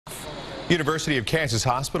University of Kansas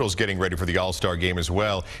Hospital is getting ready for the All-Star Game as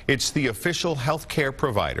well. It's the official health care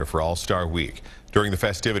provider for All-Star Week. During the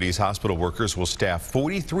festivities, hospital workers will staff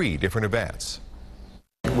 43 different events.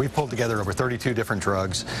 We've pulled together over 32 different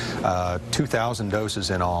drugs, 2,000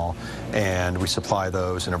 doses in all, and we supply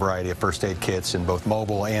those in a variety of first aid kits in both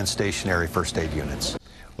mobile and stationary first aid units.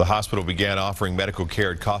 The hospital began offering medical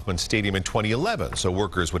care at Kauffman Stadium in 2011, so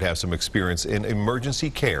workers would have some experience in emergency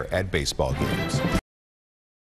care at baseball games.